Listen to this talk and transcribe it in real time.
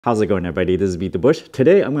How's it going, everybody? This is Beat the Bush.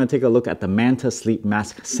 Today I'm going to take a look at the Manta Sleep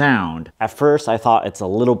Mask sound. At first I thought it's a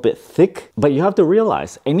little bit thick, but you have to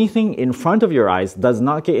realize anything in front of your eyes does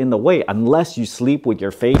not get in the way unless you sleep with your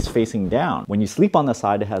face facing down. When you sleep on the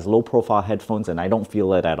side, it has low profile headphones and I don't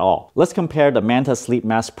feel it at all. Let's compare the Manta Sleep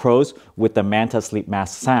Mask Pros with the Manta Sleep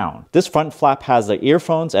Mask sound. This front flap has the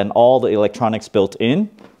earphones and all the electronics built in.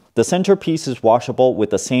 The centerpiece is washable with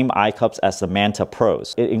the same eye cups as the Manta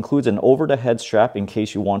Pros. It includes an over-the-head strap in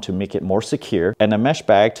case you want to make it more secure, and a mesh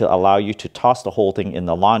bag to allow you to toss the whole thing in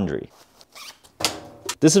the laundry.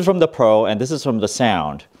 This is from the Pro and this is from the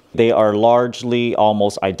Sound. They are largely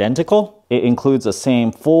almost identical. It includes the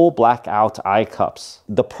same full blackout eye cups.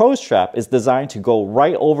 The Pro strap is designed to go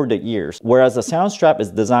right over the ears, whereas the Sound strap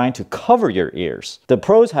is designed to cover your ears. The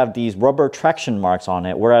Pros have these rubber traction marks on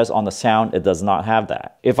it, whereas on the Sound, it does not have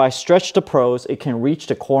that. If I stretch the Pros, it can reach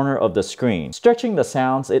the corner of the screen. Stretching the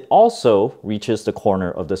Sounds, it also reaches the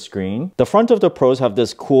corner of the screen. The front of the Pros have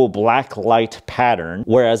this cool black light pattern,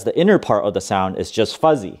 whereas the inner part of the Sound is just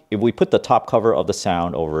fuzzy. If we put the top cover of the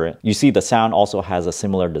Sound over it, you see the Sound also has a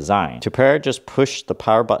similar design. To pair, just push the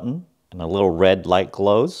power button and a little red light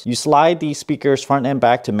glows. You slide these speakers front and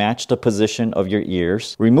back to match the position of your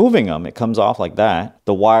ears. Removing them, it comes off like that.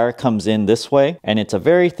 The wire comes in this way and it's a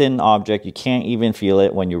very thin object. You can't even feel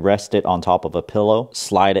it when you rest it on top of a pillow.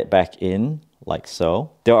 Slide it back in like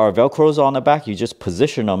so. There are Velcros on the back, you just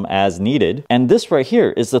position them as needed. And this right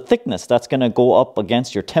here is the thickness that's gonna go up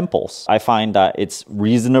against your temples. I find that it's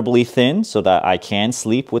reasonably thin so that I can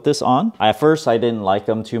sleep with this on. At first, I didn't like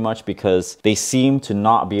them too much because they seem to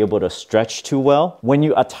not be able to stretch too well. When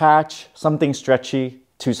you attach something stretchy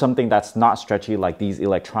to something that's not stretchy like these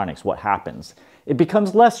electronics, what happens? It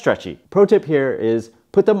becomes less stretchy. Pro tip here is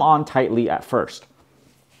put them on tightly at first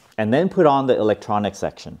and then put on the electronic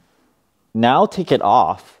section. Now take it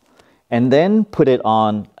off and then put it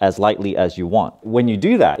on as lightly as you want. When you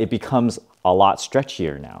do that, it becomes a lot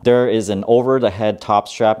stretchier now. There is an over-the-head top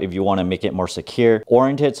strap if you want to make it more secure.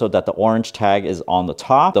 Oriented so that the orange tag is on the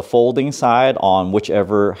top, the folding side on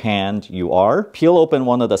whichever hand you are. Peel open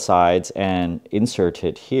one of the sides and insert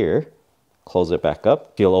it here. Close it back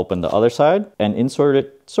up. Peel open the other side and insert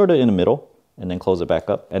it sort of in the middle. And then close it back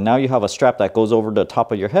up. And now you have a strap that goes over the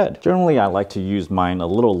top of your head. Generally, I like to use mine a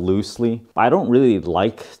little loosely. I don't really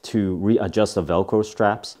like to readjust the Velcro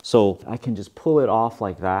straps. So I can just pull it off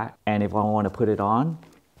like that. And if I want to put it on,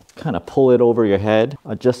 kind of pull it over your head,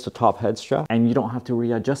 adjust the top head strap, and you don't have to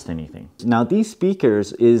readjust anything. Now, these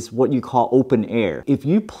speakers is what you call open air. If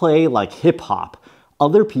you play like hip hop,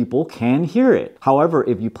 other people can hear it. However,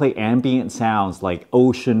 if you play ambient sounds like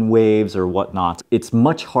ocean waves or whatnot, it's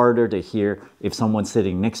much harder to hear if someone's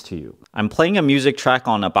sitting next to you. I'm playing a music track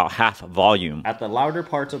on about half volume. At the louder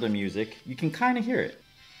parts of the music, you can kind of hear it.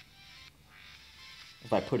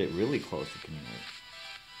 If I put it really close, you can hear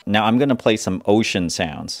it. Now I'm gonna play some ocean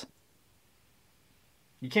sounds.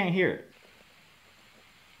 You can't hear it.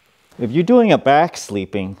 If you're doing a back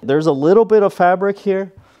sleeping, there's a little bit of fabric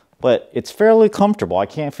here, but it's fairly comfortable. I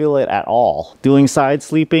can't feel it at all. Doing side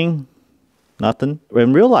sleeping, nothing.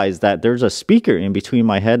 And realize that there's a speaker in between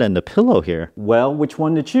my head and the pillow here. Well, which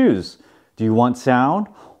one to choose? Do you want sound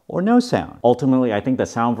or no sound? Ultimately, I think the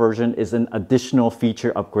sound version is an additional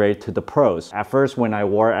feature upgrade to the Pros. At first, when I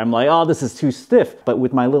wore it, I'm like, oh, this is too stiff. But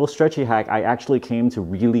with my little stretchy hack, I actually came to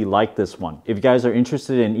really like this one. If you guys are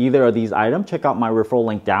interested in either of these items, check out my referral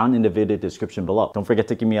link down in the video description below. Don't forget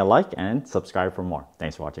to give me a like and subscribe for more.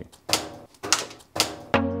 Thanks for watching.